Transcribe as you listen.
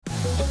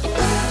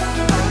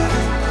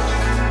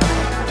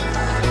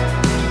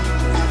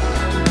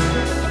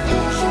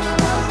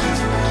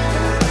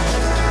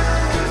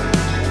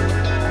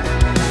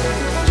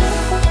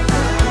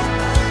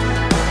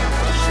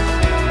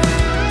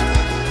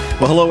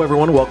hello,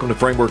 everyone. Welcome to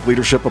Framework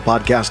Leadership, a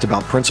podcast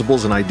about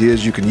principles and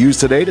ideas you can use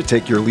today to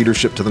take your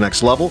leadership to the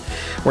next level.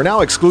 We're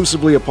now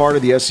exclusively a part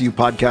of the SU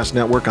Podcast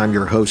Network. I'm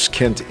your host,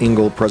 Kent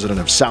Ingle, president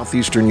of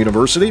Southeastern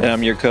University. And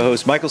I'm your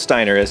co-host, Michael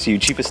Steiner, SU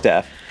Chief of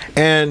Staff.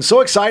 And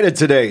so excited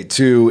today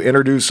to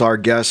introduce our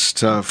guest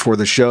for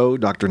the show,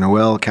 Dr.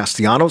 Noel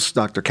Castellanos.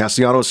 Dr.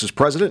 Castellanos is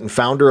president and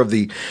founder of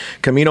the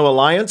Camino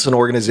Alliance, an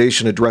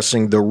organization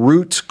addressing the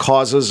root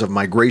causes of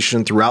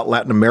migration throughout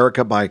Latin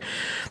America by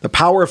the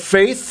power of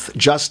faith,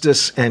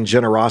 justice, and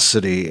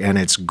generosity. And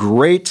it's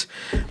great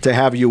to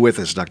have you with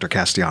us, Dr.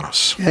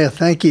 Castellanos. Yeah,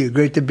 thank you.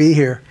 Great to be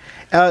here.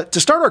 To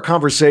start our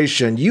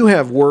conversation, you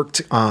have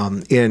worked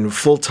in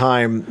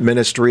full-time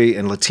ministry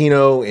in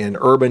Latino and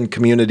urban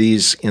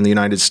communities in the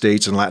United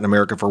States and Latin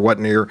America for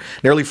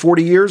nearly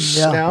 40 years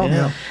now?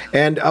 Yeah.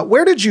 And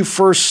where did you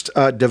first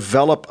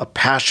develop a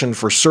passion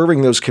for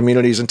serving those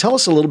communities? And tell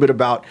us a little bit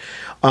about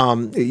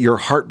your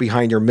heart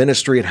behind your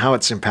ministry and how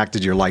it's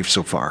impacted your life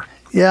so far.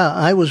 Yeah,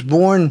 I was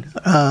born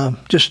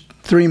just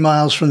 3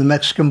 miles from the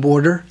Mexican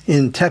border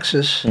in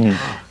Texas,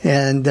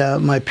 and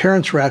my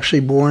parents were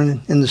actually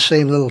born in the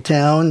same little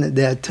town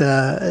that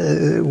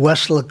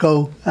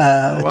Weslaco,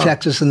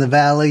 Texas in the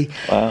Valley.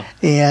 Wow.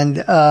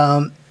 And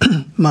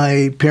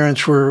my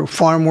parents were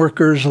farm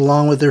workers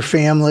along with their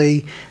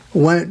family.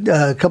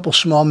 A couple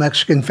small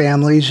Mexican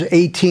families,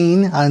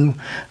 18 on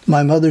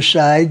my mother's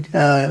side,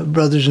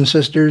 brothers and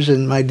sisters,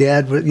 and my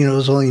dad,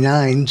 was only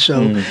 9.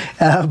 So,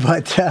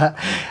 but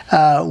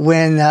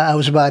when I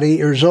was about 8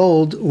 years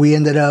old, we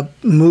ended up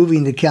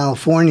moving to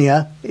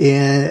California,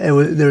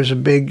 and there was a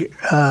big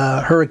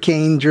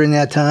hurricane during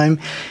that time.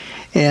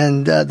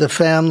 And the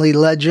family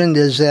legend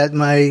is that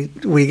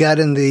we got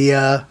in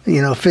the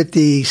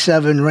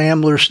 57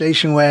 Rambler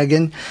station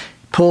wagon,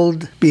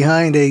 pulled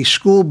behind a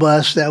school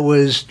bus that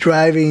was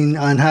driving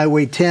on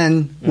Highway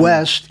 10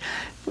 west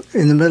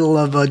in the middle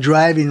of a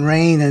driving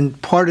rain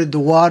and parted the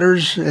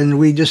waters, and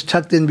we just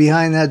tucked in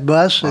behind that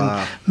bus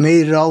and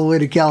made it all the way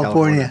to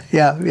California.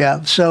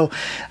 Yeah. So,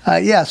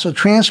 so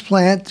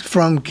transplant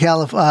from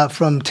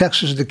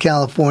Texas to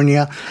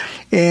California,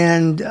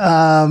 and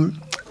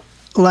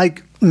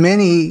like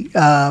many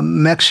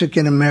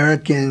Mexican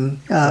American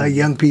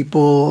young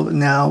people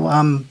now,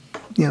 I'm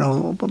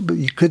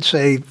you could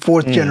say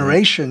fourth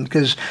generation,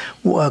 because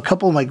a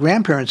couple of my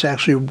grandparents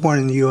actually were born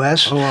in the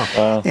U.S. Oh,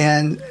 wow.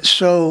 And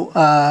so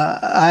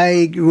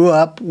I grew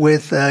up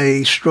with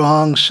a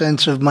strong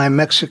sense of my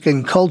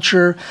Mexican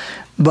culture.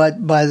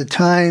 But by the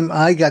time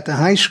I got to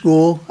high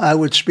school, I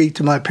would speak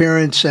to my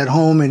parents at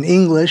home in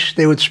English.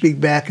 They would speak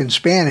back in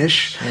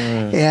Spanish.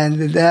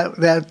 And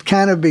that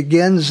kind of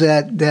begins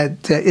that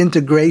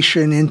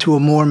integration into a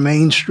more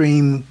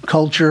mainstream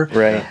culture,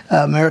 right.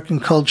 American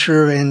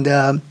culture.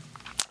 And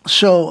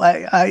so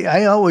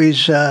I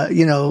always, I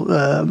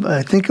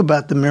think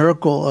about the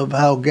miracle of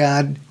how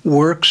God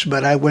works,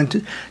 but I went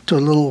to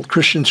a little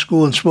Christian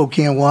school in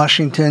Spokane,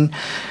 Washington,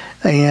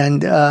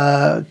 and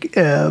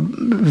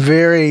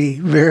very,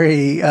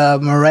 very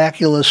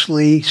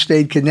miraculously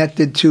stayed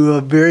connected to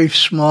a very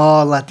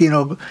small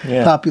Latino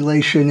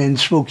population in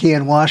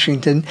Spokane,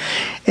 Washington.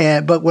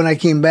 But when I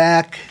came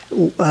back,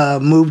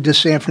 moved to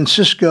San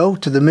Francisco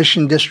to the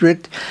Mission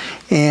District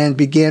and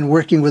began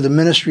working with a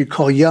ministry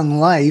called Young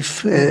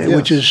Life,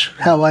 which is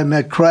how I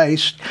met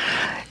Christ.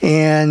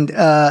 And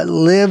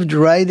lived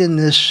right in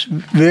this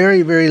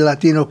very, very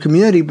Latino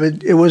community,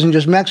 but it wasn't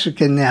just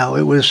Mexican now.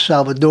 It was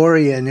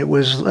Salvadorian. It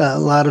was a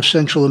lot of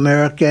Central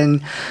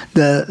American.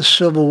 The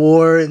Civil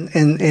War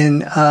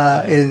in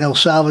El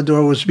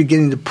Salvador was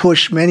beginning to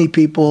push many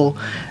people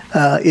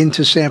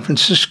into San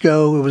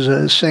Francisco. It was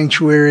a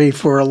sanctuary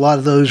for a lot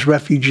of those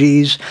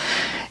refugees.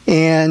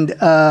 And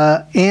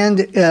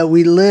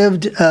we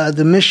lived,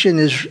 the mission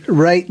is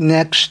right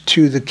next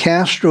to the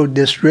Castro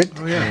district,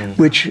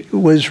 which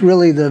was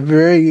really the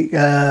very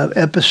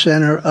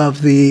epicenter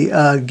of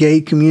the gay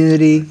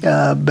community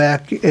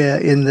back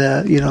in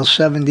the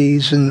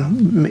 70s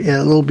and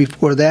a little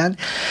before that.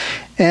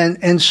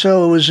 And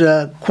so it was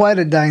quite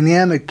a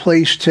dynamic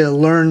place to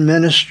learn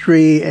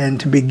ministry and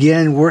to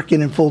begin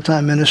working in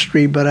full-time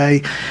ministry. But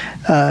I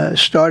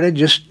started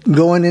just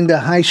going into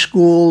high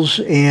schools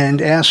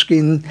and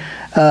asking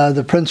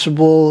the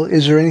principal,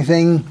 is there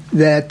anything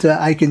that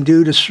I can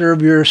do to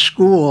serve your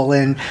school?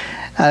 And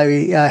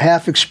I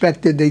half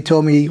expected, they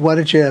told me, why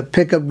don't you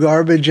pick up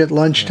garbage at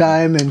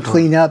lunchtime and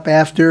clean up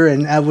after?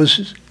 And I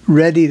was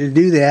ready to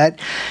do that.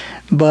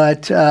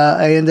 But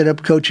I ended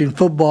up coaching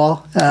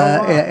football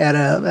at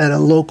a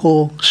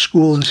local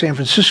school in San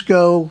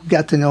Francisco.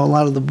 Got to know a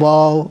lot of the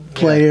ball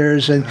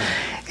players, and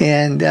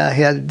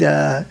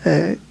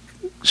had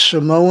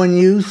Samoan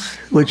youth,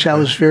 which I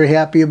was very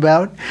happy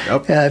about.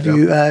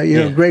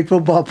 Great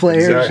football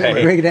players,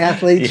 great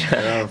athletes,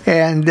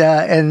 and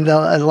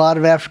a lot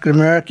of African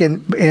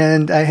American.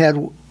 And I had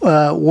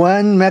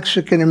one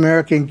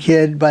Mexican-American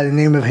kid by the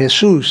name of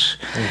Jesus.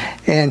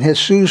 And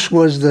Jesus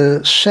was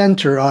the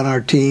center on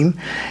our team.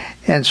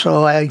 And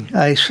so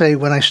I say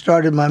when I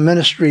started my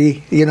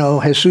ministry,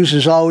 Jesus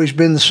has always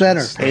been the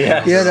center.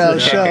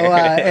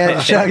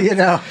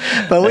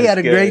 But we had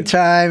a great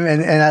time,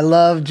 and I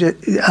loved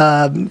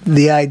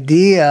the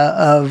idea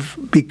of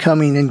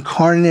becoming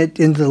incarnate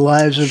into the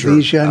lives of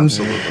these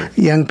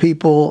young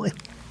people,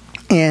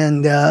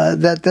 and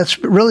that's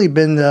really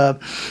been the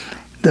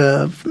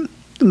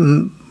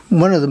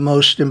one of the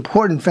most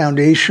important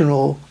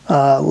foundational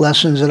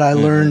lessons that I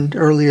learned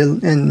early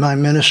in my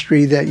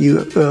ministry, that you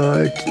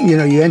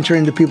enter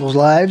into people's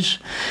lives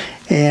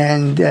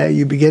and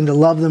you begin to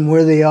love them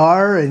where they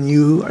are, and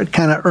you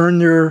kind of earn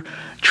their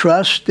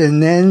trust,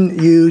 and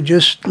then you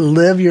just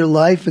live your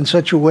life in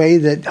such a way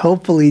that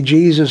hopefully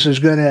Jesus is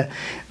going to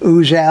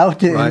ooze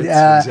out, and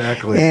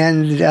exactly.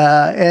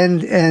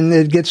 and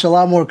it gets a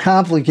lot more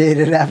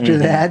complicated after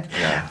that.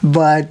 Yeah.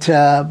 But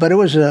it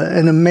was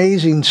an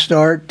amazing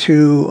start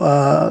to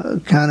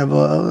kind of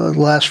the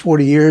last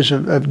 40 years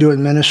of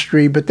doing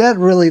ministry. But that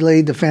really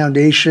laid the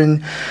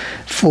foundation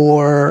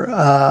for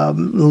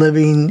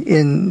living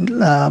in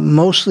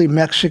mostly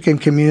Mexican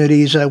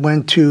communities. I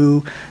went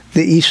to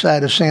the east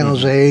side of San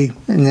Jose,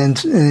 and then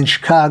in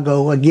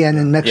Chicago, again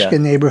in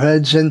Mexican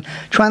neighborhoods, and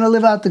trying to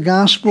live out the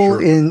gospel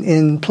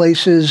in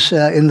places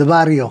in the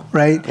barrio,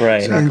 right?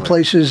 Exactly. In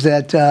places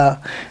that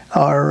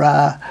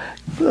are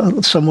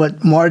somewhat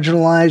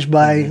marginalized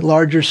by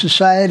larger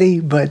society,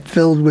 but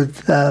filled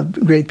with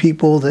great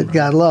people that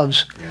God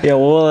loves. Yeah,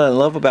 well, what I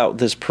love about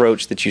this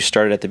approach that you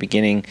started at the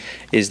beginning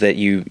is that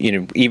you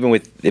even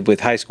with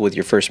high school, with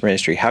your first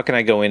ministry, how can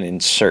I go in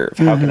and serve?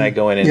 How can I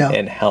go in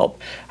and help?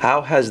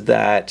 How has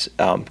that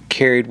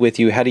carried with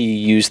you? How do you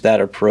use that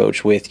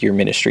approach with your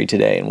ministry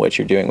today and what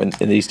you're doing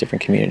in these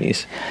different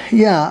communities?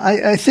 Yeah,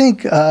 I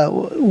think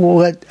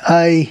what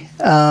I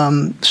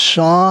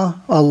saw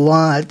a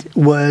lot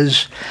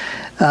was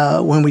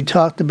when we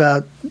talked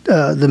about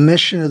the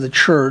mission of the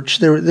church,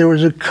 there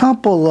was a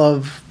couple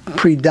of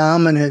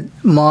predominant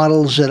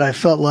models that I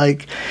felt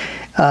like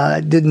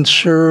didn't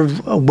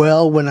serve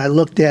well when I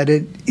looked at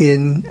it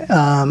in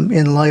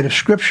light of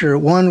Scripture.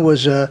 One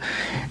was a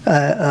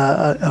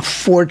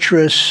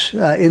fortress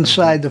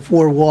inside the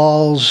four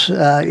walls.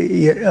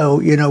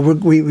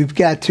 We've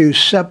got to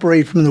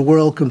separate from the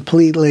world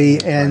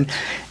completely, and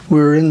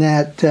we're in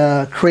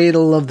that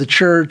cradle of the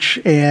church,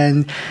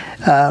 and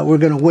we're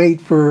going to wait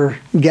for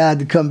God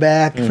to come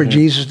back, for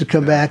Jesus to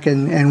come back,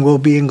 and we'll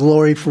be in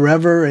glory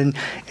forever. And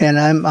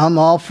I'm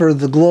all for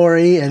the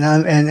glory, and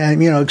I'm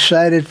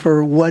excited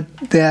for what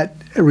that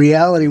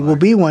reality will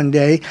be one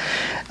day.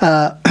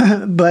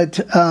 But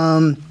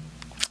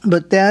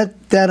that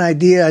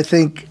idea, I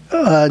think,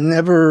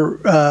 never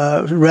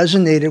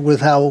resonated with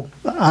how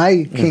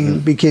I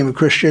became a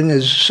Christian.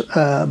 As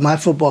my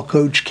football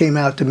coach came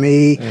out to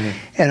me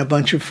and a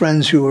bunch of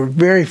friends who were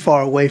very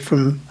far away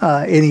from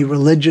any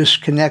religious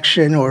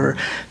connection or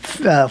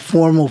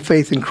formal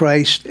faith in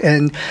Christ,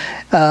 and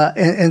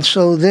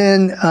so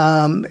then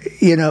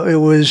it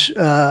was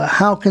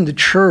how can the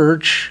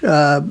church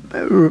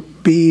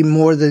be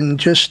more than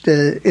just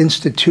an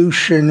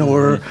institution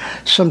or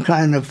some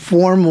kind of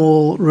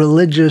formal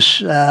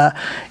religious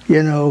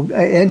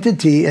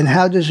entity, and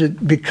how does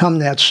it become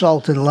that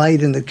salt and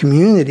light in the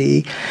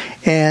community?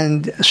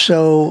 And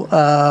so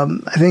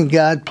I think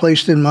God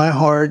placed in my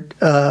heart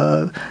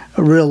a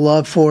real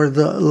love for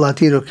the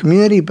Latino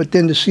community, but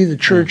then to see the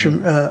church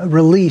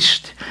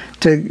released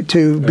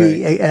to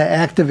be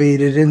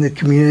activated in the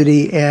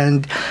community.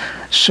 And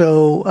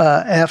so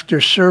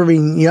after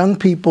serving young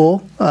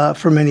people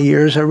for many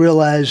years, I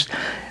realized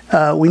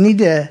we need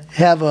to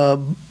have a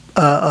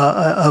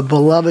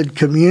beloved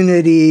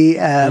community.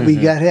 We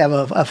got to have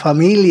a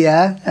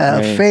familia,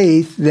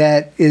 faith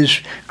that is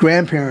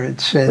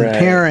grandparents and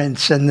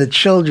parents and the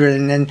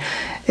children,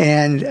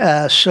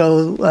 and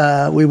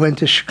so we went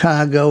to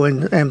Chicago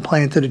and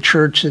planted a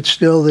church that's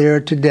still there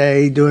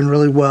today, doing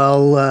really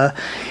well,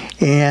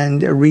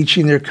 and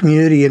reaching their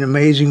community in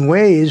amazing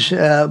ways.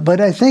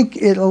 But I think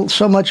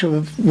so much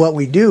of what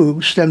we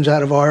do stems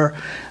out of our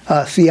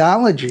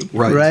theology,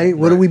 right?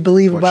 What do we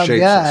believe about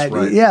God?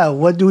 Us, Yeah,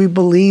 what do we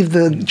believe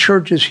the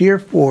church is here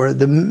for?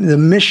 The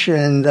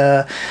mission,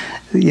 the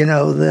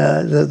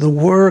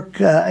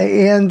work,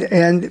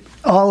 and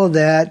all of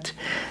that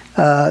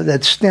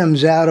that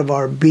stems out of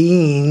our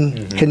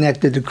being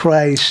connected to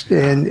Christ,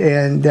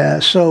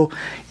 and so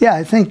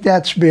I think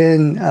that's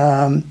been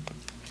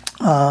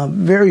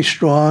very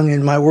strong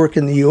in my work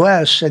in the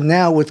U.S. And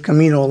now with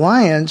Camino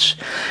Alliance,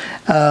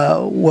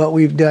 what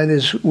we've done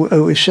is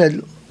we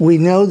said, we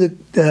know that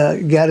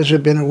God has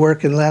been at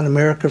work in Latin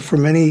America for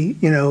many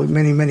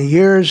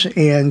years,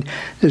 and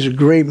there's a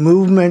great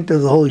movement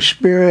of the Holy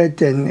Spirit,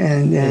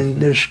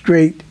 and there's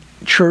great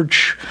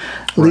church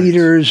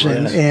leaders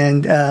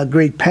and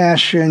great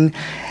passion,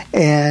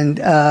 and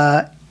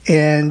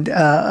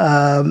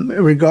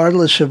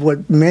regardless of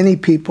what many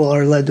people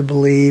are led to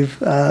believe,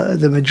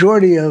 the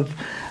majority of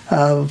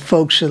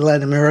folks in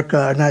Latin America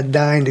are not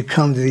dying to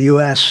come to the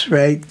U.S.,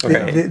 right?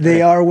 Okay.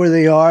 They are where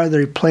they are.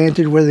 They're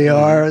planted where they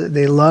are.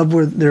 They love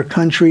their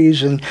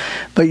countries,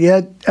 but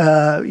yet,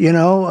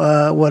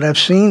 what I've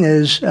seen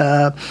is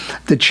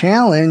the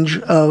challenge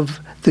of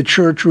the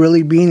church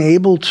really being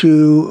able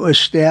to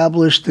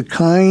establish the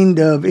kind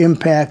of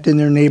impact in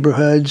their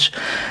neighborhoods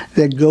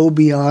that go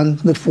beyond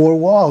the four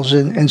walls.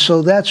 And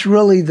so that's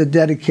really the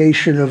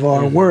dedication of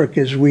our work,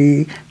 is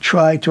we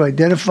try to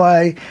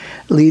identify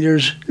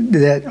leaders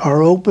that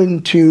are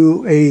open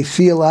to a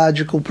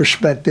theological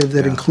perspective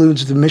that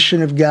includes the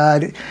mission of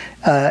God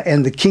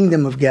and the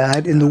kingdom of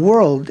God in the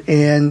world,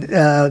 and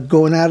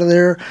going out of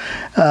their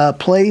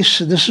place.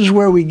 This is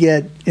where we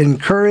get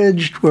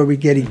encouraged, where we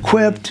get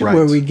equipped,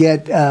 where we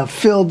get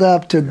filled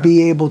up to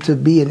be able to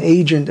be an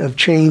agent of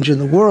change in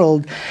the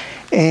world.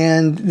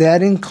 And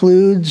that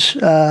includes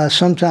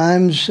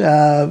sometimes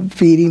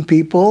feeding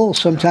people.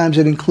 Sometimes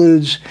it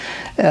includes,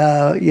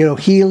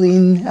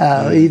 healing,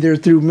 either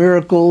through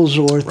miracles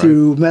or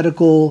through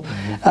medical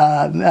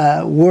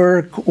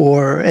work,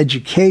 or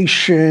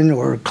education,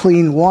 or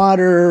clean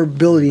water,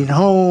 building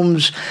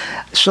homes.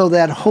 So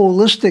that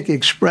holistic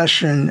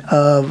expression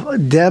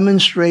of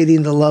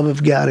demonstrating the love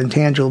of God in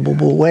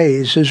tangible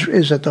ways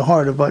is at the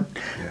heart of what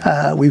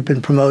we've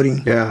been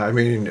promoting. Yeah, I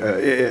mean,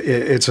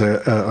 it's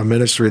a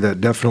ministry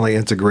that definitely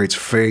integrates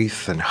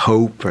faith and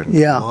hope and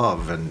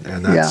love,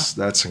 and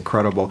that's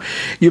incredible.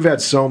 You've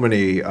had so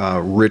many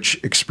rich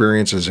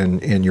experiences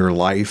in your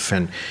life,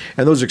 and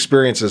those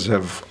experiences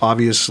have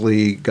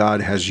obviously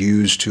God has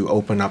used to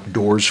open up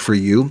doors for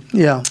you.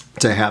 Yeah.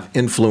 To have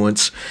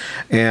influence.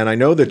 And I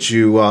know that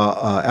you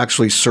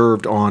actually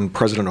served on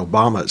President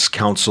Obama's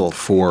Council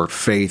for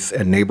Faith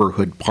and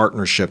Neighborhood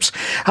Partnerships.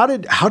 How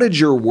did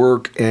your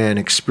work and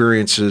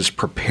experiences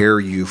prepare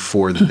you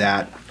for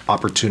that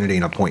opportunity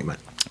and appointment?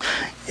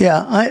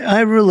 Yeah, I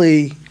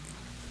really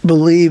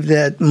believe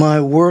that my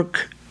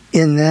work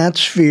in that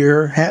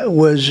sphere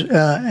was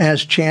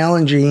as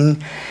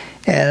challenging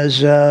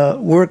as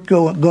work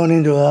going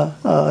into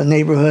a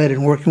neighborhood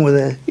and working with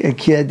a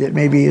kid that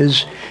maybe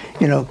is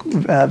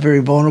very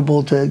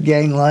vulnerable to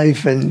gang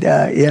life and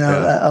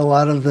a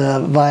lot of the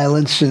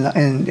violence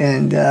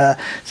and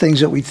things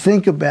that we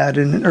think about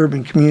in an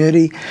urban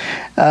community.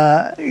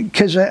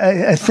 Because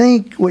I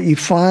think what you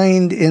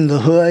find in the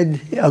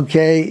hood,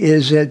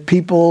 is that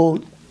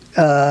people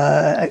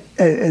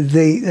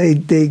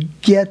they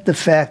get the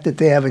fact that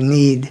they have a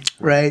need,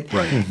 right?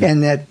 Mm-hmm.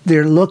 And that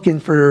they're looking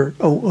for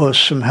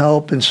some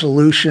help and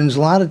solutions.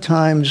 A lot of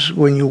times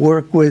when you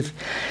work with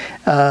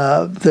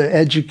the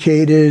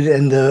educated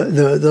and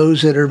the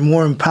those that are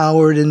more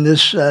empowered in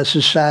this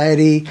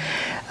society,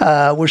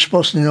 we're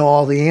supposed to know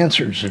all the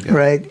answers,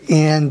 right?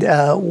 And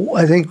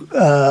I think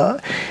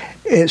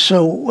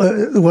so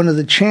one of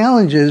the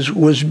challenges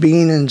was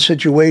being in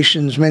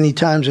situations many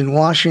times in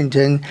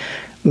Washington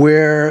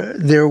where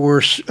there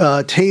were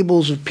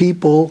tables of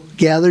people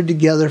gathered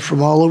together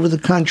from all over the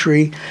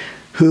country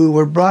who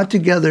were brought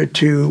together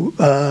to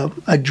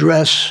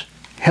address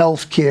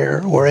health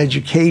care or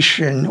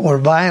education or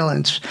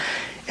violence.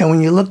 And when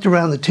you looked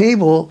around the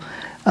table,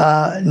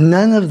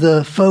 none of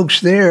the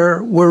folks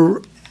there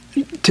were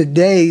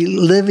today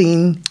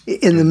living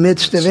in the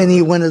midst of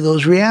any one of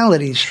those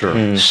realities.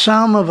 Sure.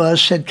 Some of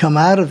us had come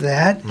out of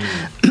that,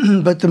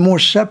 but the more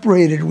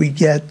separated we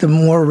get, the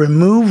more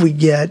removed we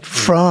get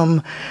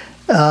from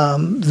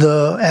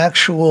the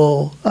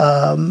actual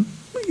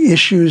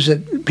issues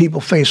that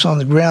people face on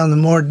the ground, the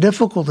more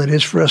difficult it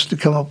is for us to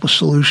come up with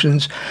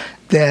solutions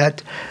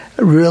that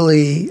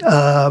really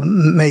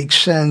make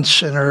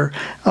sense and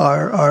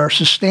are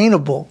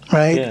sustainable,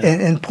 right? Yeah.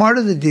 And part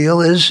of the deal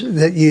is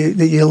that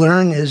you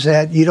learn is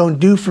that you don't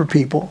do for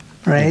people,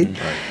 right?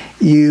 Mm-hmm.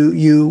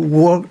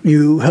 Right.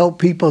 You help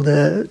people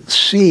to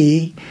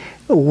see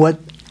what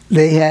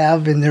they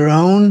have in their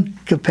own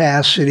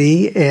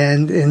capacity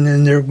and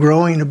in their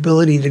growing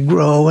ability to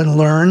grow and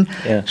learn,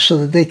 so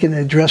that they can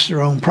address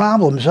their own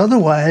problems.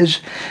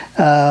 Otherwise,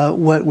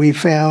 what we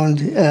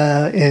found,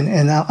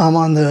 and I'm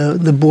on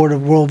the board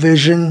of World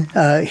Vision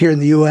here in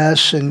the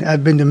U.S., and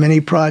I've been to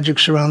many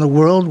projects around the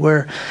world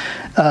where,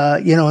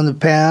 in the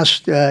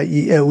past,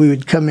 we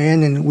would come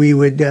in and we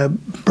would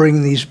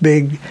bring these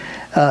big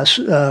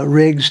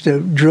rigs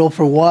to drill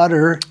for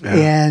water,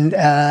 and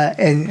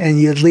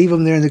you'd leave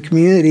them there in the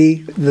community.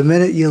 The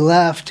minute you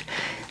left,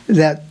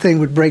 that thing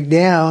would break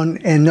down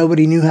and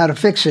nobody knew how to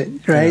fix it,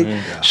 right?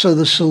 Mm-hmm. So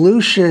the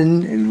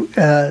solution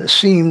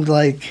seemed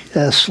like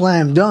a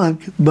slam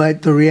dunk,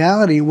 but the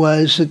reality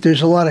was that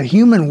there's a lot of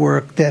human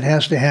work that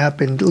has to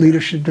happen,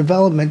 leadership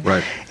development.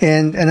 Right.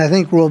 And I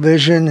think World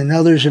Vision and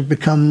others have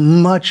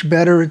become much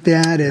better at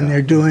that, and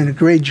they're doing a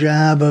great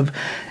job of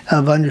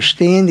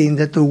understanding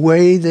that the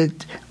way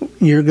that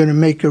you're going to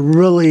make a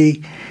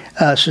really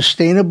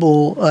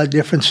sustainable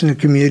difference in the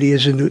community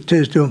is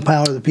to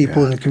empower the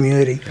people in the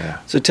community. Yeah.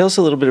 So tell us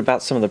a little bit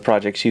about some of the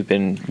projects you've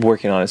been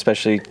working on,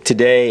 especially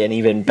today and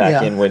even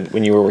back in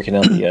when you were working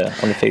on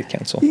the Faith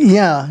Council.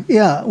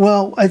 Yeah.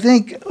 Well, I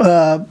think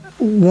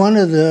one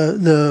of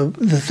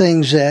the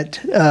things that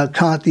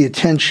caught the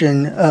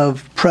attention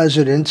of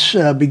presidents,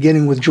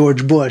 beginning with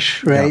George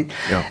Bush, right?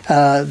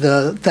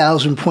 The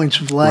 1,000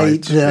 Points of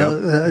Light,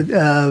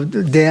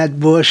 Dad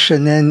Bush,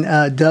 and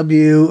then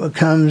W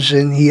comes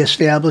and he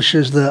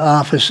establishes the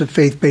Office of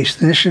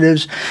Faith-Based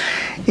Initiatives.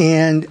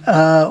 And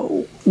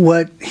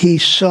what he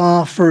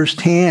saw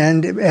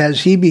firsthand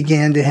as he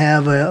began to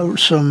have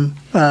some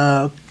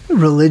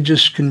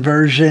religious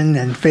conversion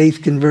and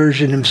faith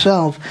conversion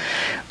himself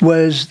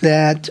was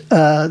that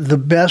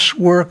the best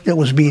work that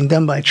was being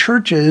done by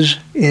churches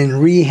in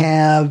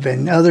rehab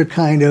and other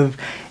kind of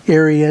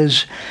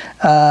areas,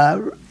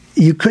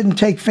 you couldn't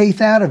take faith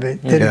out of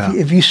it. That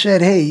if you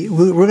said, hey,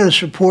 we're going to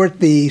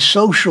support the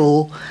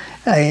social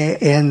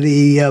and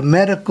the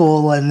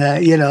medical and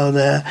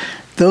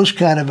those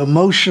kind of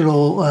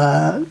emotional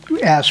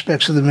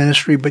aspects of the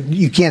ministry, but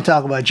you can't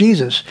talk about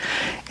Jesus.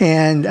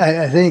 And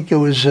I think it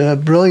was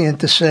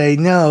brilliant to say,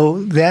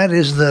 no, that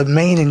is the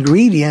main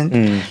ingredient,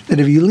 that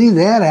if you leave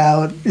that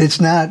out,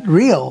 it's not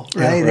real,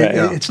 right?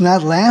 It's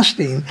not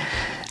lasting.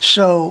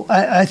 So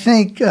I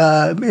think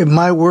in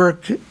my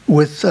work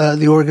with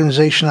the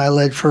organization I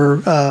led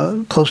for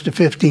close to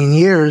 15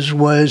 years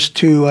was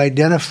to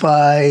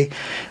identify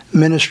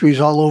ministries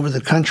all over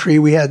the country.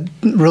 We had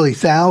really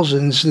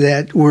thousands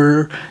that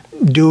were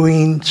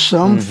doing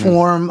some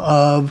form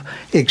of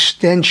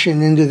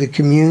extension into the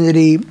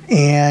community,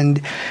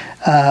 and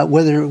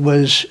whether it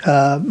was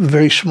a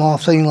very small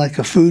thing like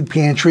a food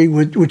pantry,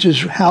 which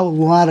is how a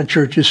lot of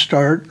churches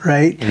start,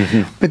 right?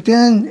 But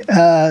then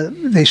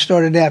they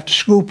started after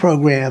school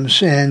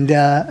programs, and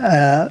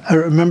I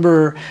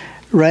remember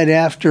right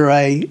after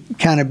I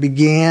kind of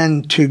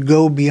began to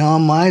go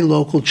beyond my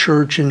local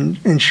church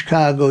in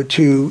Chicago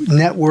to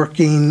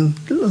networking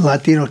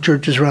Latino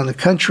churches around the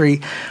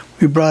country,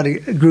 we brought a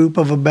group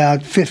of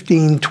about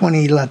 15,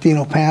 20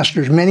 Latino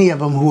pastors, many of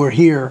them who were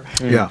here.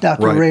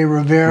 Dr. Ray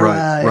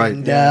Rivera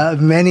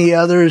and many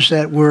others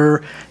that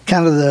were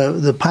kind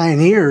of the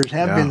pioneers,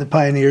 have been the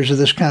pioneers of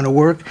this kind of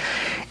work.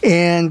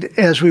 And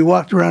as we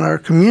walked around our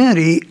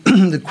community,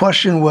 the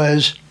question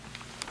was,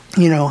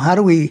 how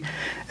do we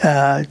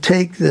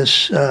take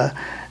this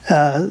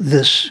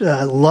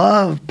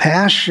love,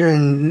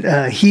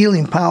 passion,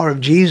 healing power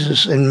of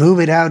Jesus and move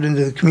it out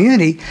into the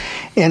community?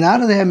 And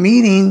out of that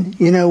meeting,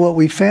 what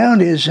we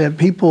found is that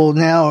people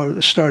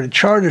now started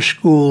charter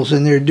schools,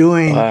 and they're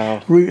doing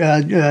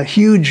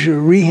huge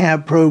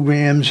rehab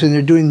programs, and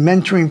they're doing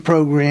mentoring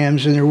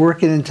programs, and they're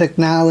working in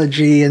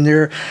technology, and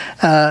they're,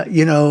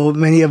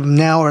 many of them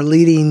now are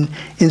leading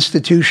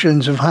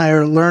institutions of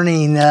higher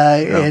learning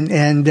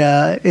and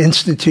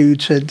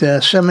institutes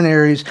at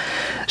seminaries.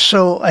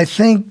 So I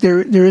think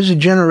there is a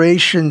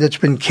generation that's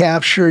been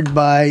captured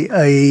by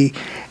a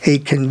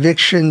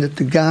conviction that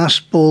the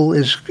gospel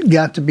is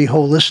got to be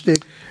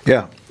holistic.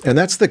 Yeah. And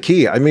that's the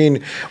key. I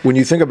mean, when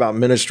you think about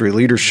ministry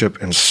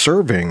leadership and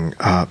serving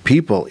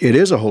people, it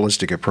is a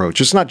holistic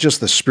approach. It's not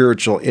just the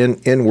spiritual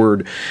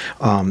inward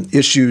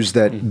issues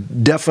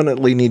that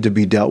definitely need to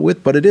be dealt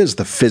with, but it is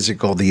the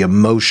physical, the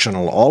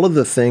emotional, all of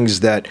the things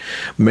that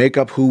make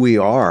up who we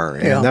are.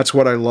 And that's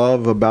what I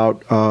love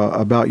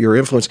about your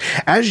influence.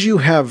 As you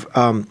have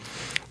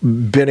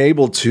been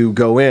able to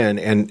go in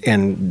and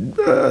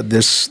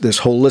this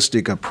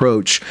holistic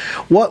approach,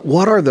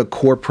 what are the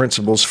core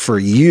principles for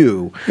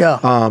you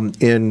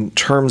in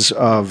terms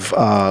of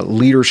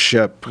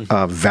leadership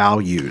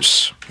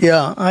values?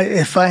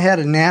 If I had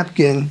a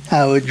napkin,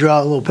 I would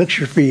draw a little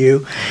picture for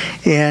you,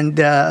 and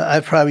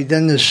I've probably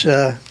done this,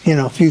 a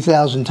few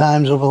thousand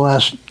times over the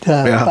last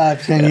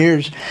 5-10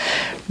 years.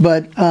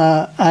 But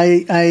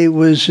I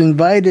was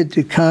invited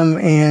to come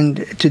and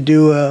to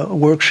do a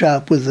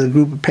workshop with a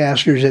group of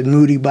pastors at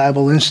Moody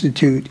Bible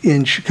Institute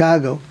in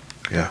Chicago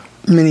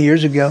many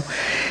years ago.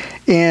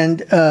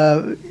 And,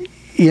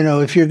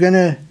 if you're going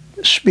to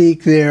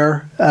speak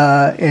there,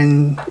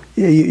 and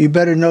you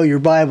better know your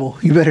Bible,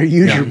 you better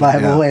use your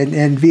Bible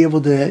and be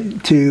able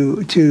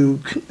to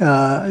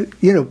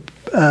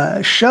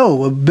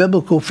show a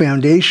biblical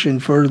foundation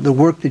for the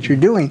work that you're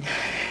doing.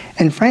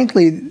 And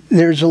frankly,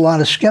 there's a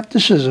lot of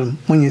skepticism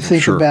when you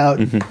think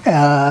about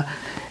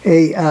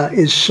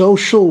is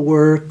social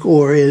work,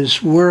 or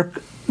is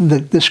work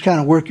this kind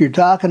of work you're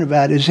talking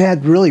about, is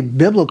that really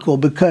biblical?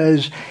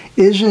 Because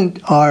isn't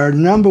our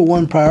number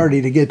one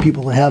priority to get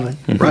people to heaven,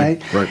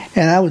 right?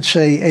 And I would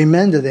say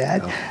amen to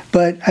that.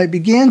 But I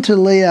began to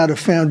lay out a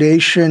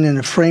foundation and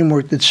a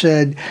framework that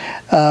said,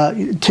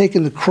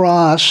 taking the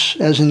cross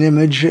as an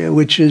image,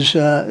 which is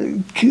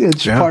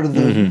it's part of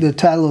the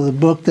title of the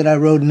book that I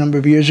wrote a number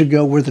of years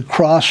ago, Where the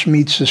Cross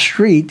Meets the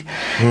Street.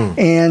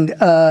 And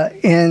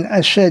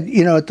I said,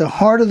 at the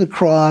heart of the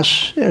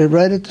cross,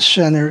 right at the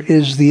center,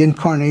 is the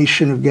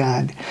incarnation of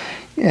God.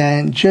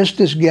 And just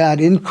as God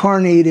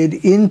incarnated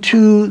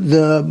into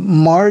the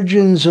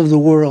margins of the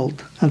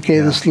world,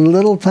 this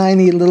little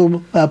tiny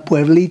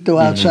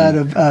pueblito outside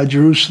of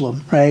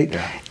Jerusalem, right?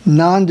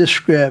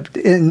 Nondescript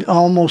and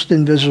almost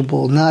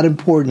invisible, not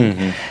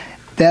important.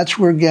 That's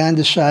where God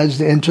decides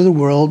to enter the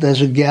world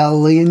as a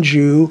Galilean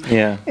Jew.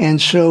 Yeah.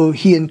 And so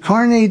he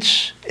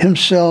incarnates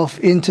himself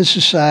into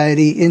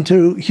society,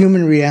 into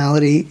human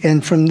reality,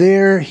 and from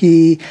there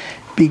he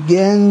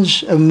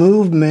begins a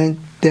movement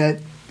that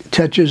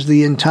touches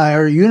the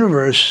entire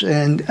universe.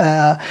 And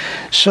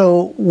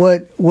so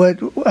what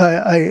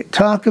I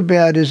talk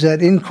about is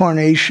that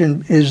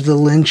incarnation is the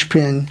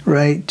linchpin,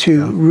 right,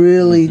 to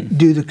really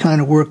do the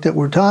kind of work that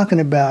we're talking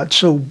about.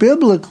 So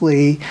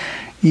biblically,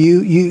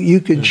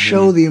 you can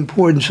show the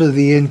importance of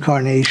the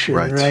incarnation,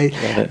 right?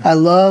 I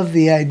love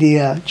the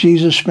idea.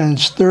 Jesus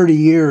spends 30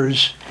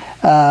 years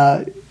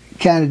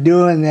kind of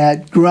doing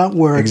that grunt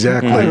work.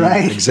 Exactly.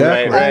 Right?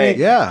 Exactly. Right.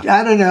 Yeah.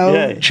 I don't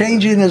know,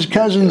 changing his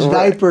cousin's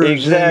diapers.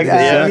 Exactly.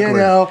 And, you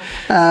know,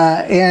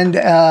 and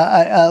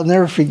I'll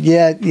never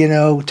forget, you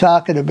know,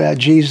 talking about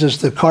Jesus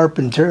the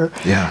carpenter.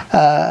 Yeah.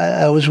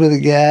 I was with a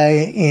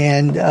guy,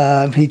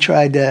 and he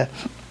tried to.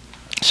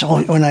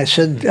 So when I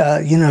said,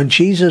 you know,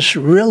 Jesus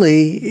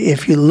really,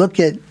 if you look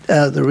at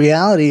the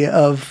reality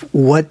of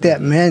what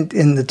that meant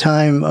in the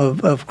time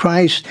of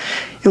Christ,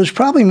 it was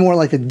probably more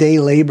like a day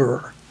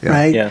laborer.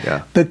 Right?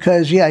 Yeah.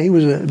 Because, he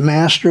was a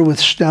master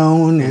with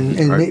stone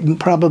and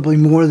probably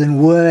more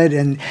than wood.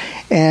 And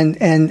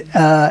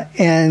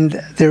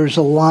there's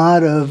a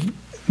lot of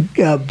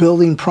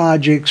building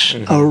projects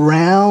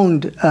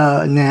around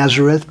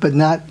Nazareth, but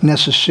not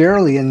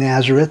necessarily in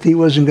Nazareth. He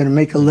wasn't going to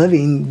make a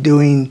living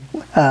doing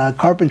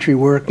carpentry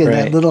work in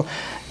that little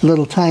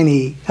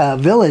tiny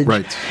village,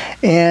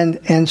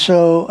 and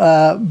so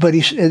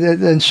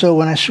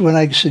when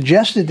I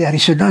suggested that, he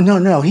said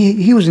no,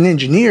 he was an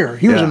engineer,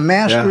 he was a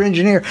master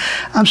engineer.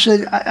 I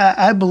said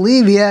I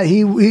believe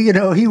he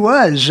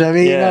was. I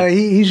mean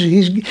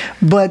he's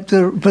but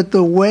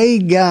the way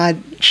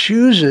God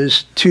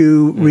chooses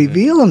to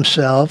reveal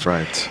himself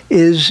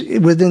is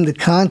within the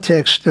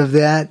context of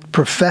that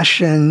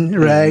profession,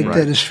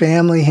 that his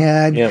family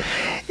had,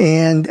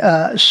 and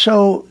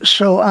so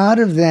out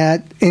of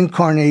that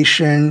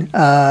incarnation,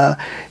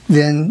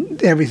 then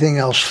everything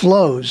else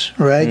flows,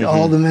 right?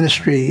 All the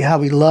ministry,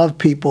 how he loved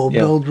people,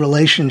 build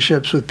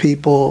relationships with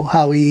people,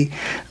 how he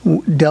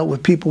dealt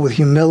with people with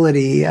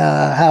humility,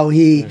 how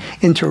he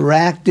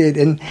interacted,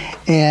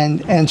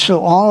 and so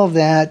all of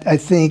that, I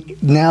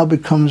think, now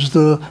becomes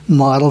the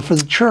model for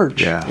the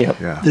church.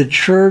 The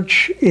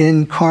church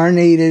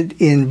incarnated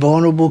in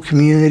vulnerable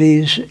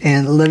communities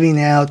and living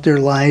out their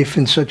life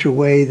in such a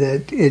way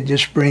that it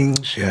just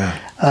brings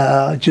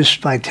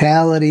just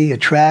vitality,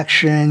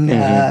 attraction,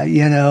 there's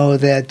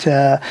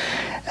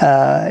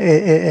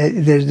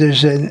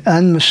an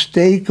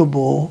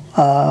unmistakable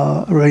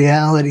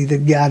reality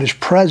that God is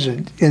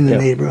present in the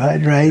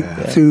neighborhood,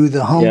 through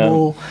the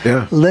humble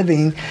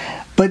living.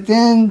 But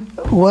then,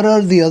 what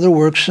are the other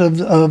works of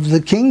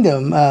the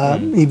kingdom?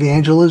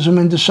 Evangelism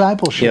and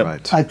discipleship.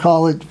 I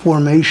call it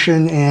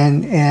formation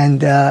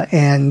and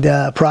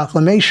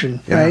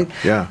proclamation. Right?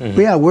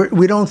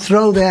 We don't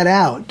throw that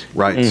out.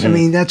 I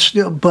mean, that's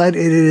still, but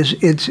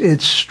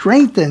it's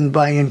strengthened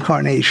by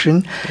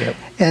incarnation.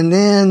 And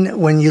then,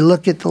 when you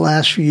look at the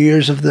last few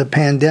years of the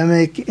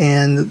pandemic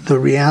and the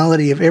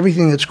reality of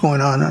everything that's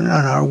going on in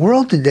our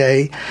world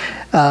today,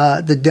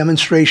 the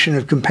demonstration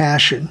of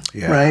compassion,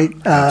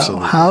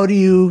 how do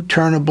you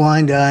turn a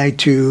blind eye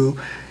to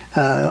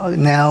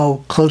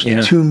now close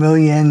to 2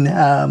 million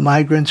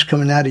migrants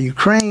coming out of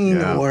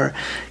Ukraine, or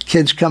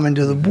kids coming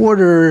to the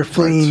border,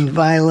 fleeing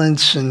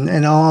violence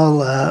and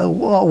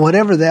all,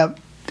 whatever that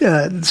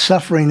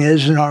suffering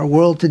is in our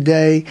world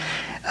today?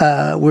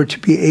 We're to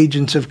be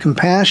agents of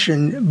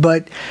compassion,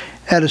 but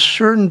at a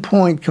certain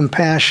point,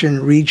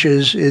 compassion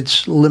reaches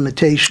its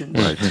limitations.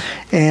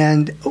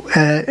 And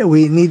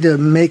we need to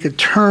make a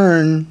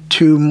turn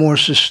to more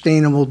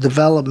sustainable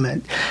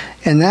development.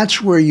 And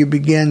that's where you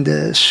begin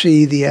to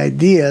see the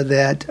idea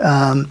that,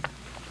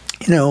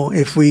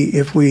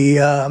 if we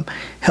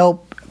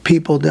help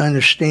people to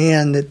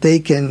understand that they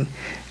can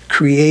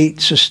create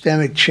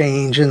systemic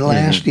change and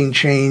lasting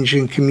change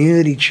and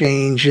community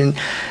change. And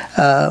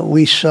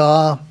we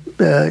saw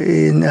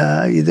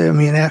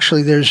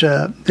actually there's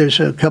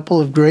a couple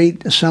of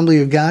great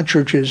Assembly of God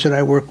churches that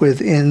I work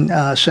with in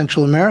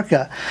Central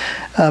America,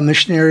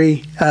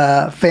 missionary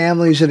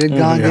families that had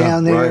gone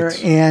down there,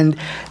 and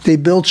they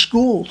built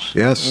schools.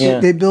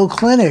 They built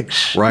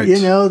clinics.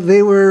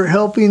 They were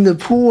helping the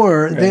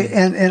poor.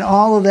 And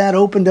all of that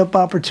opened up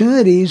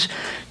opportunities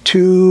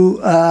to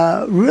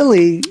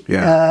really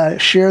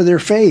share their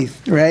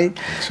faith,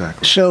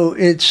 So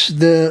it's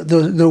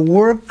the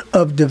work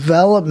of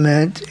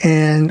development,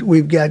 and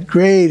we've got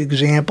great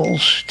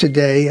examples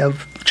today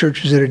of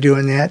churches that are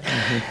doing that.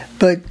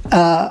 But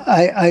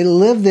I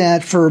lived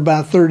that for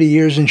about 30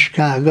 years in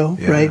Chicago,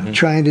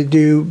 trying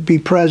to be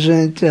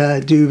present,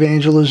 do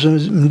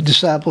evangelism,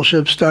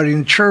 discipleship,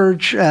 starting a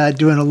church,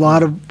 doing a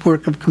lot of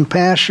work of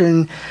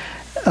compassion,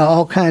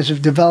 all kinds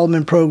of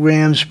development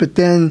programs. But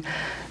then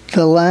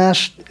the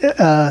last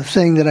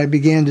thing that I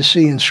began to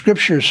see in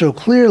Scripture so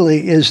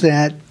clearly is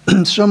that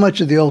so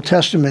much of the Old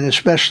Testament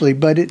especially,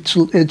 but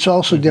it's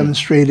also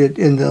demonstrated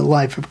in the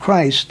life of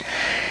Christ,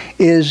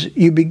 is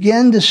you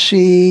begin to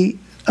see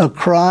a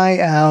cry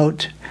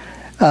out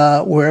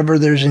wherever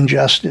there's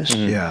injustice.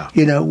 Yeah.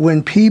 You know,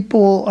 when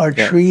people are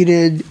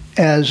treated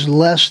as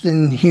less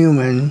than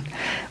human,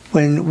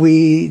 when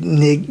we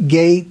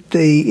negate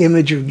the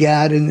image of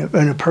God in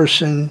a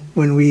person,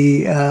 when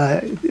we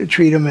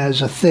treat them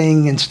as a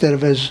thing instead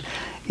of as,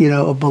 you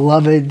know, a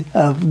beloved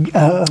of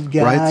God,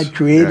 right.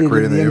 created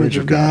in the image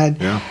of God.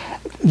 Yeah.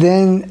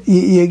 Then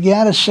you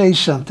got to say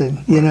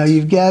something. You know,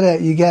 you got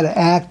to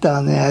act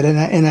on that.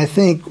 And I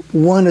think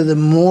one of the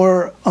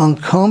more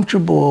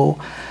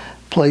uncomfortable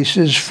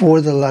places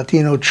for the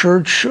Latino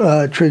church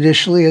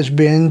traditionally has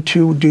been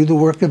to do the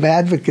work of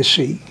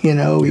advocacy. You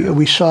know,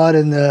 we saw it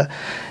in the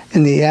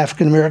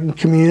African American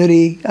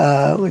community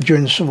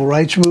during the Civil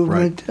Rights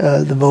Movement,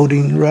 the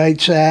Voting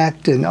Rights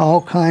Act, and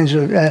all kinds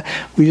of.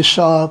 We just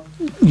saw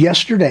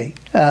yesterday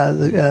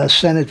the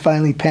Senate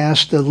finally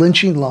passed the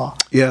lynching law.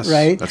 Yes,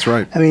 right. That's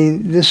right. I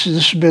mean, this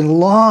has been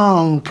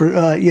long,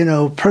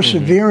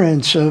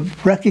 perseverance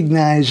of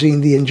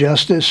recognizing the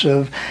injustice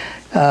of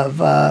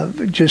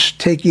just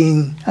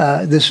taking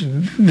this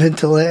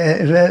what's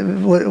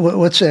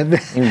that?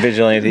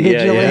 Vigilante,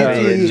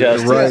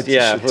 justice, right.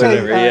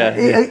 Whatever,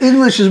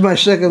 English is my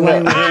second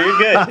language. You're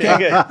good. You're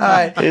good. All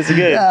right. It's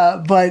good.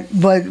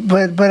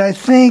 But I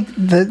think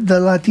that the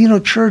Latino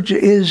church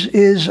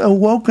is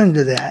awoken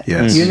to that.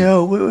 Yes. You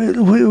know,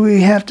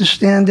 we have to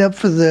stand up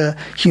for the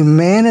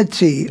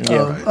humanity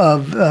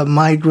of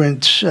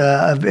migrants,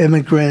 of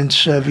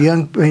immigrants, of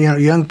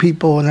young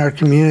people in our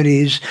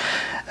communities.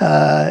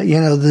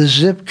 The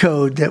zip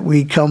code that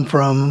we come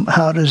from,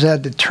 how does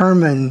that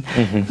determine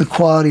the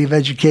quality of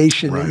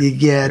education that you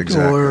get,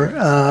 or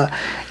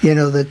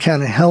the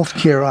kind of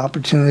healthcare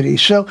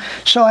opportunities? So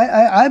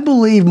I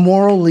believe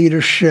moral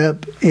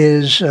leadership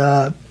is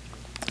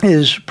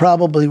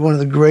probably one of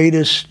the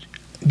greatest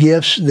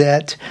gifts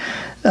that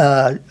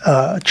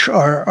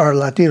our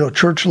Latino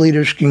church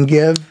leaders can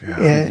give,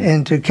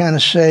 and to kind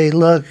of say,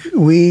 look,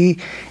 we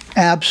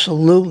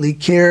absolutely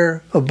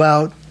care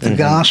about the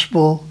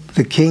gospel,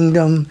 the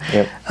kingdom,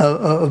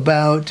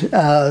 about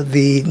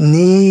the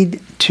need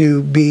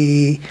to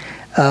be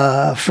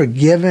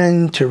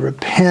forgiven, to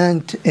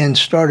repent, and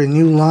start a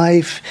new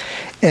life.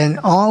 And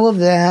all of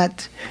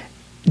that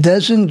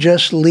doesn't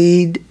just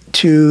lead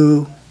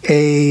to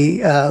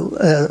a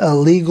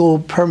legal,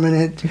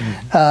 permanent,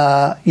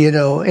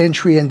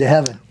 entry into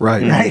heaven.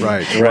 Right.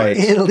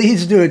 It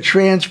leads to a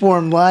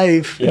transformed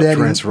life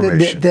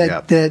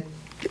that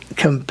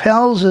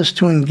compels us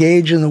to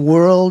engage in the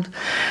world.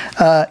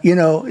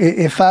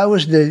 If I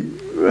was to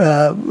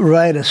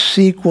write a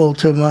sequel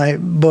to my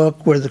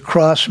book Where the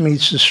Cross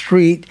Meets the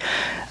Street,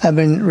 I've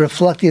been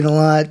reflecting a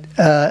lot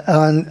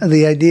on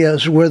the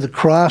ideas where the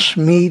cross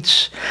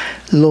meets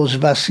los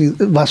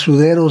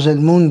basureros del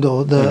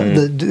mundo,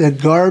 the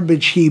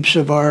garbage heaps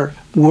of our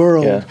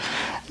world.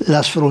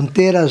 Las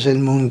fronteras del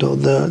mundo,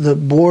 the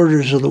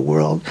borders of the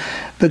world,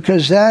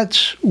 because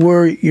that's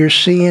where you're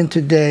seeing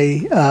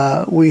today.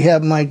 We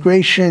have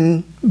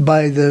migration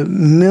by the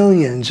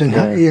millions and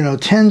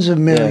tens of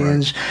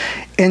millions,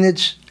 and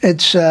it's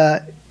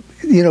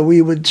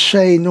we would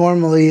say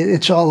normally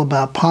it's all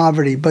about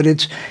poverty, but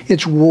it's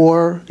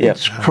war,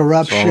 it's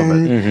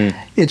corruption,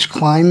 it's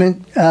climate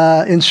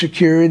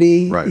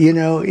insecurity.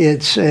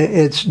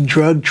 It's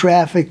drug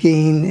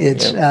trafficking,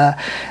 it's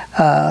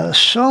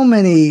so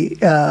many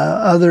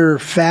other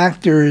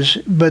factors.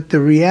 But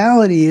the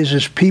reality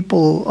is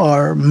people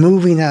are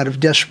moving out of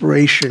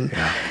desperation.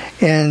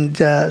 And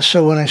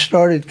so when I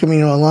started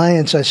Camino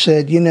Alliance, I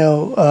said,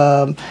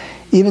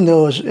 even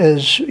though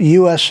as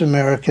U.S.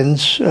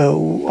 Americans,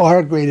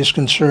 our greatest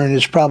concern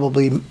is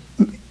probably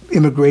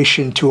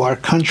immigration to our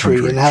country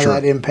and how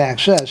that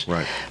impacts us.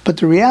 But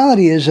the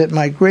reality is that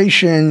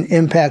migration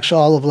impacts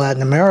all of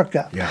Latin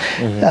America.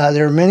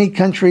 There are many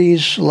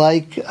countries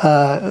like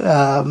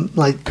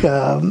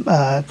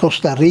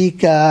Costa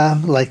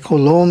Rica, like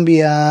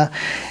Colombia,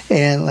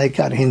 and like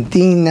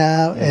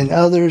Argentina and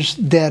others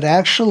that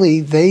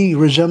actually they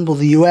resemble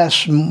the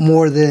U.S.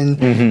 more than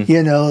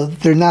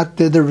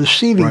they're the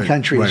receiving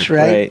countries,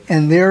 right?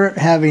 And they're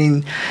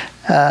having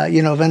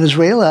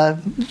Venezuela,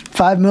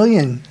 5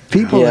 million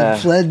people have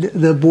fled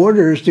the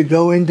borders to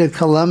go into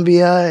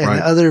Colombia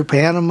and other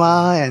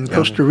Panama and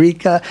Costa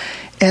Rica.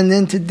 And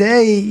then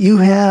today you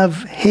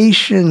have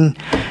Haitian,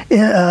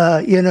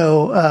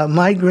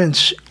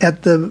 migrants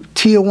at the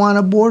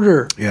Tijuana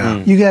border.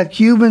 You got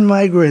Cuban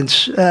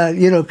migrants,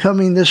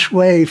 coming this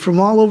way from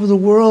all over the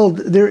world.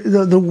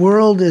 The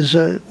world is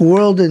a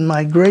world in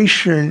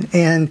migration.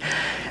 And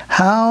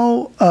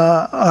how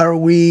are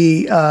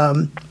we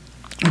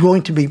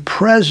going to be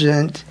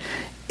present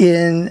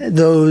in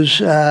those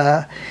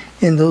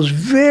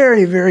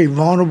very, very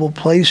vulnerable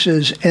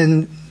places,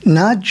 and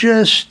not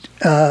just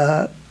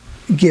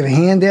give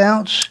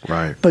handouts,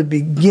 right, but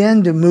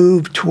begin to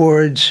move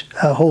towards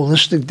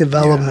holistic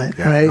development.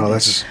 Right? No,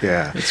 that's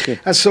good.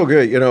 That's so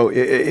good. You know,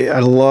 I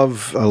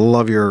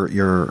love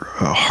your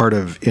heart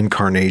of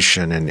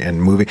incarnation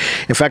and moving.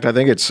 In fact, I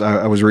think it's.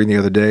 I was reading the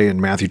other day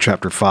in Matthew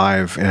chapter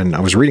 5, and I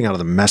was reading out of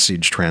the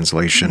Message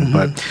translation.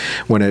 But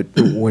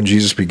when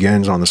Jesus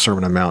begins on the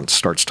Sermon on the Mount,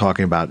 starts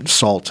talking about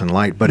salt and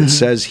light, but it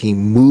says he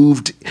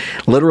moved.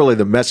 Literally,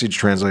 the Message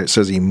translation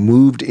says he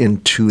moved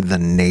into the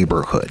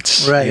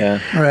neighborhoods. Right.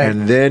 Yeah. Right.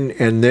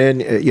 And then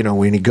you know,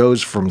 when he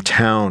goes from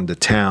town to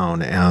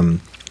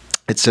town,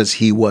 it says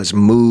he was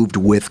moved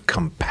with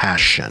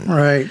compassion.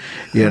 Right.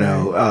 You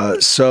know,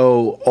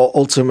 so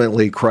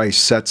ultimately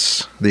Christ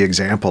sets the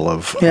example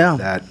of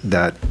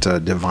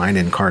that divine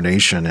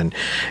incarnation, and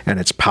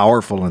it's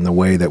powerful in the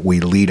way that we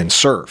lead and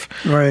serve.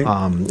 Right.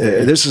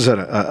 This is an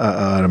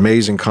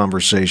amazing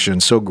conversation.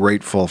 So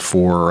grateful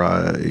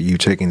for you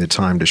taking the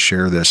time to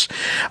share this.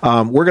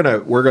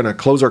 We're gonna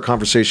close our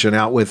conversation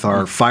out with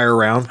our fire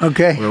round.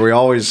 Okay. Where we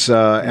always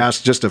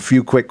ask just a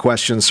few quick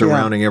questions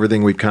surrounding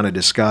everything we've kind of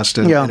discussed,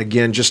 and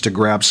again, just to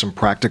grab some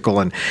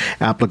practical and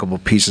applicable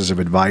pieces of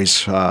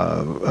advice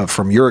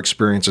from your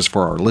experiences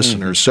for our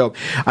listeners. So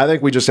I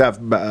think we just have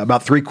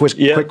about three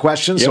quick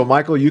questions. So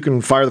Michael, you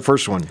can fire the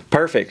first one.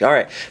 Perfect. All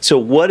right.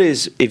 So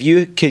if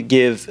you could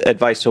give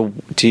advice to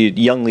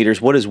young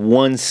leaders, what is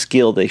one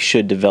skill they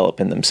should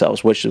develop in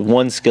themselves? Which is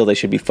one skill they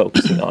should be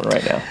focusing on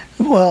right now?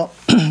 Well,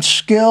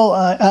 skill,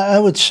 I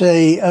would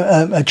say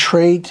a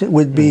trait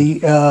would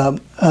be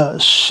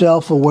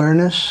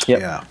self-awareness. Yep.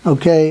 Yeah.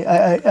 Okay.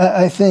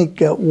 I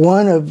think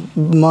one of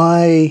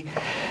my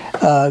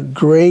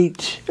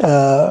great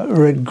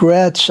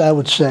regrets, I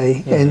would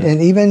say,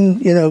 and even,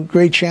 you know,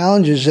 great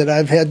challenges that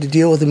I've had to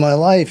deal with in my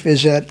life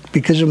is that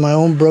because of my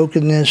own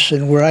brokenness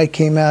and where I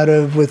came out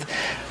of with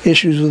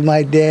issues with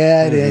my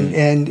dad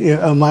and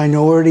a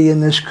minority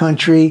in this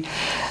country,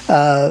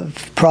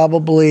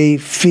 probably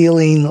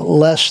feeling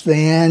less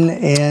than,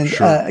 and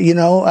you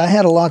know, I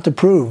had a lot to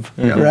prove,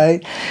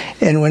 right?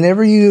 And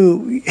whenever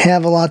you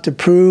have a lot to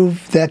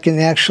prove, that can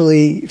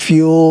actually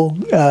fuel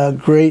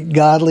great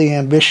godly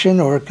ambition,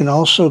 or it can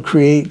also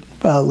create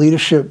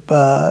leadership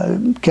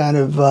kind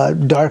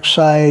of dark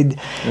side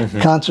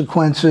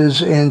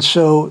consequences. And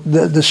so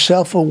the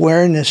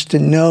self-awareness to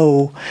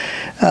know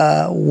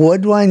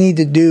what do I need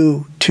to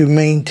do to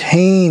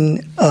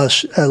maintain a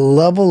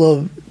level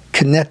of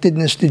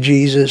connectedness to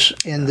Jesus,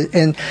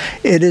 and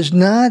it is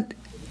not.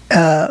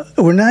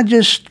 We're not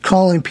just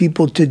calling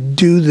people to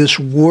do this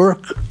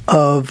work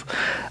of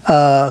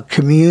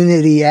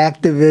community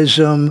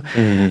activism.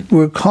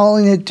 We're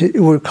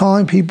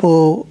calling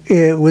people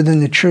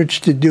within the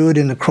church to do it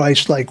in a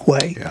Christ-like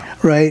way,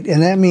 right?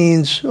 And that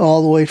means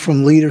all the way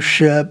from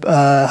leadership,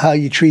 how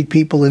you treat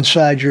people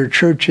inside your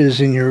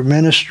churches and your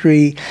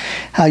ministry,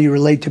 how you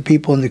relate to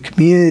people in the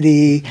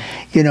community,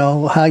 you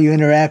know, how you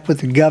interact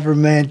with the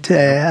government,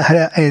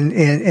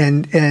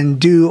 and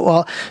do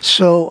all.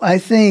 So I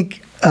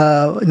think.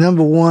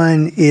 Number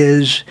one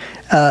is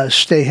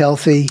stay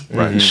healthy,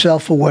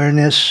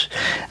 self-awareness.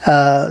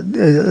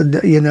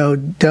 You know,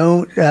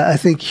 don't. I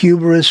think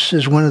hubris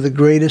is one of the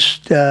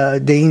greatest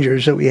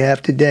dangers that we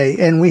have today,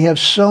 and we have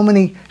so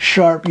many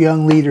sharp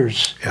young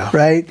leaders,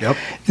 right,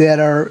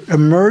 that are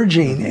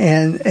emerging,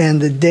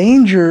 and the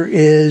danger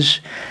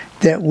is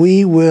that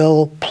we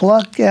will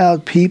pluck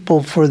out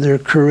people for their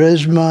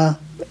charisma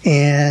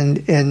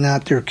and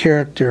not their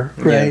character,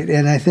 right?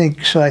 And I think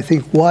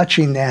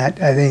watching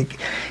that, I think,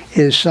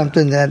 is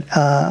something that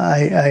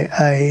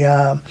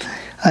I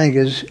think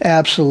is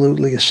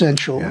absolutely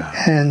essential,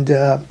 and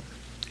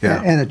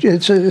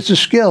it's a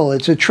skill,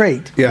 it's a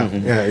trait.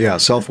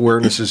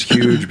 Self-awareness is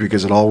huge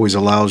because it always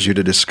allows you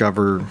to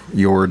discover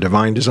your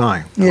divine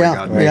design.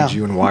 God made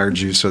you and wired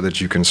you so that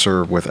you can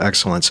serve with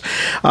excellence.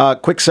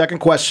 Quick second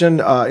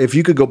question: if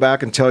you could go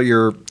back and tell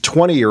your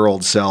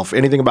 20-year-old self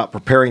anything about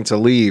preparing to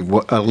lead,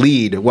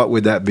 what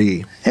would that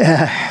be?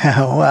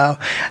 Wow.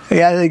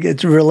 Yeah, I think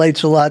it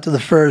relates a lot to the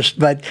first,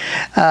 but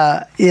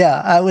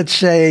I would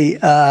say.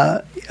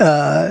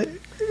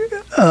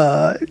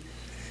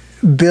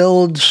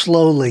 Build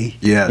slowly.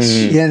 Yes.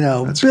 You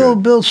know,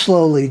 build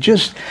slowly.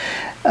 Just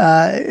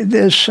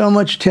there's so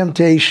much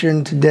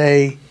temptation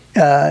today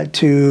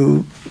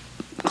to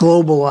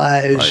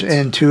globalize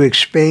and to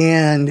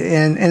expand,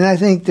 and I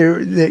think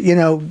you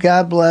know,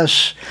 God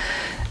bless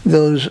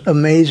those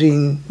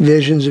amazing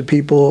visions that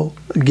people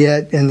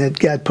get and that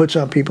God puts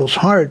on people's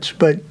hearts,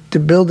 but to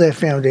build that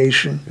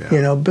foundation,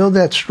 you know, build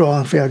that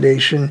strong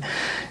foundation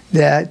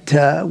that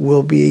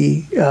will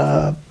be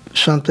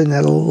something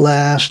that'll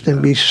last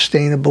and be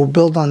sustainable.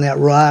 Build on that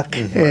rock,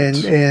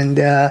 and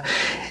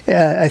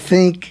I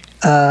think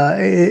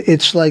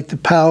it's like the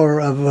power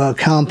of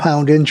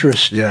compound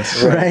interest.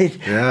 Yes, right.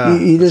 Yeah,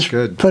 you just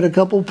put a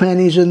couple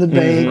pennies in the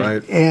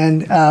bank,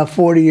 and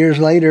 40 years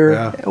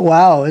later,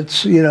 wow,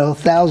 it's, you know,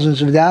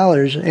 thousands of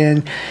dollars,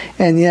 and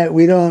yet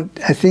we don't.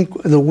 I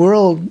think the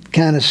world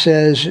kind of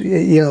says,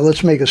 you know,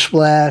 let's make a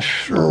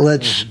splash,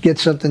 let's get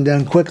something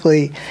done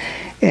quickly.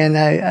 And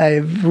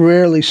I've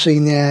rarely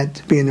seen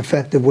that be an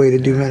effective way to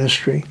do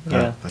ministry.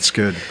 Yeah, that's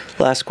good.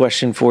 Last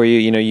question for you.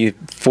 You know, you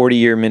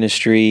 40-year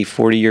ministry,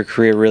 40-year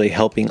career, really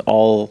helping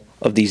all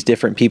of these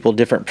different people,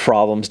 different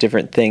problems,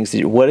 different things.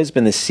 What has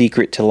been the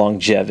secret to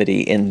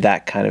longevity in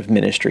that kind of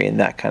ministry, in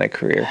that kind of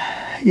career?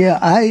 Yeah,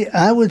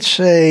 I would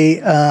say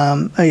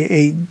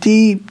a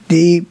deep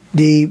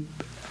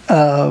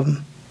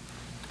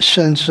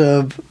sense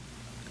of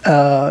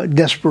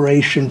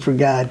desperation for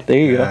God. There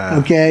you go.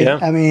 Okay, yeah.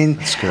 I mean,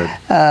 that's good.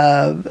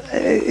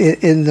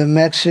 In the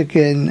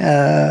Mexican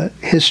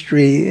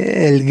history,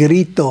 El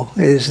Grito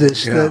is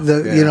this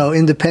you know,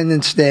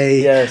 Independence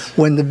Day. Yes.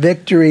 When the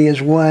victory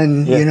is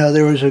won, you know,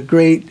 there was a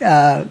great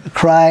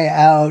cry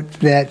out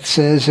that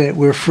says that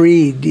we're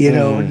freed. You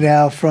know,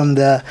 now from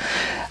the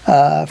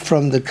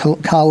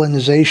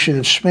colonization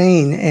of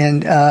Spain,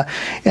 and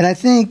I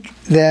think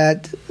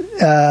that.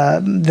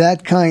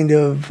 That kind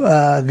of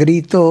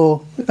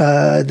grito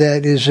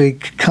that is a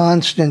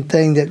constant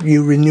thing that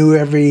you renew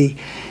every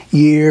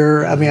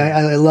year. I mean,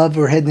 I love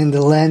we're heading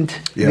into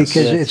Lent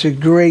because it's a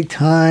great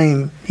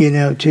time, you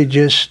know, to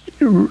just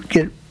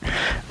get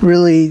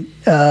really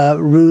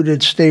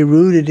stay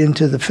rooted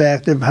into the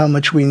fact of how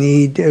much we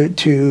need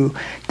to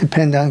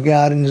depend on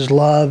God and His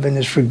love and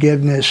His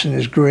forgiveness and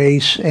His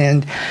grace,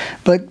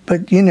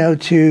 but you know,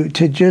 to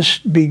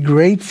just be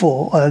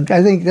grateful.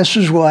 I think this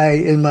is why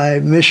in my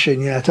mission,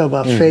 you know, I talk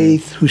about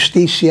faith,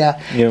 justicia,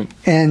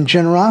 and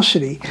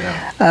generosity.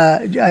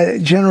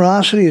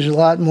 Generosity is a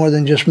lot more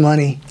than just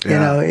money. You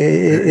know,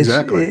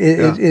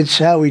 it's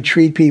how we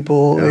treat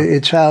people.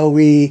 It's how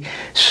we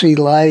see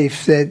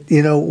life. That,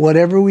 you know,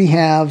 whatever we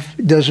have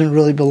doesn't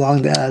really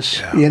belong to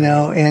us, you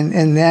know,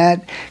 and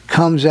that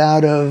comes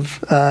out of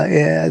that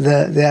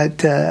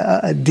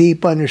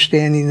deep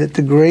understanding that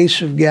the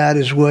grace of God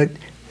is what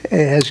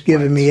has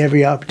given me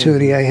every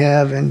opportunity I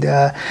have, and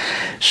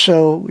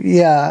so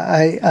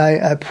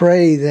I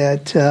pray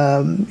that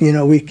you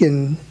know, we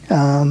can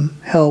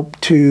help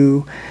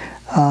to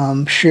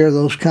share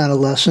those kind of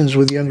lessons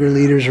with younger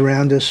leaders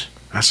around us.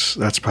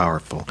 That's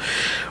powerful.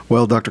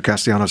 Well, Dr.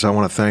 Castellanos, I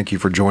want to thank you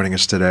for joining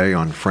us today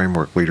on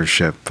Framework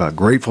Leadership.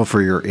 Grateful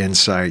for your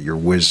insight, your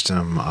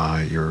wisdom,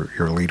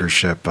 your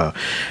leadership,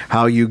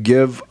 how you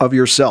give of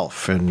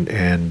yourself, and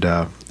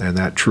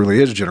that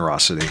truly is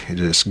generosity. It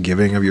is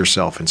giving of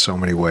yourself in so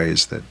many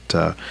ways that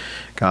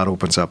God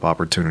opens up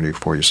opportunity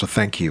for you. So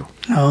thank you.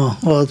 Oh,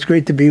 well, it's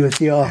great to be with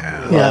you all.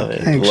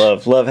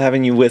 Love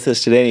having you with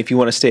us today. And if you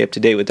want to stay up to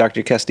date with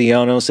Dr.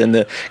 Castellanos and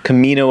the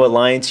Camino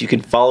Alliance, you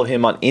can follow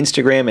him on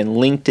Instagram and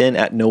LinkedIn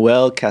at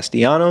Noel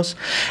Castellanos.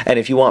 And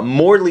if you want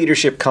more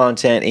leadership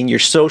content in your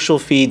social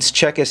feeds,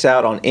 check us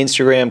out on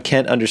Instagram,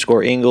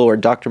 Kent_Ingle or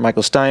Dr.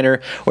 Michael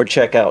Steiner, or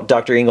check out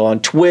Dr. Ingle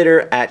on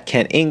Twitter at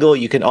Kent Ingle.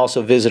 You can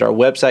also visit our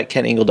website,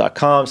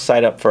 kentingle.com,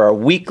 sign up for our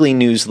weekly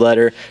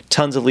newsletter,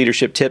 tons of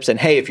leadership tips. And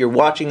hey, if you're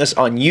watching us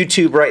on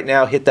YouTube right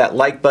now, hit that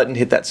like button,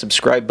 hit that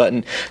subscribe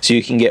button so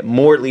you can get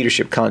more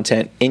leadership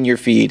content in your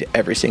feed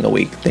every single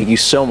week. Thank you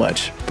so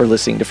much for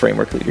listening to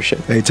Framework Leadership.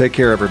 Hey, take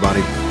care,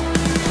 everybody.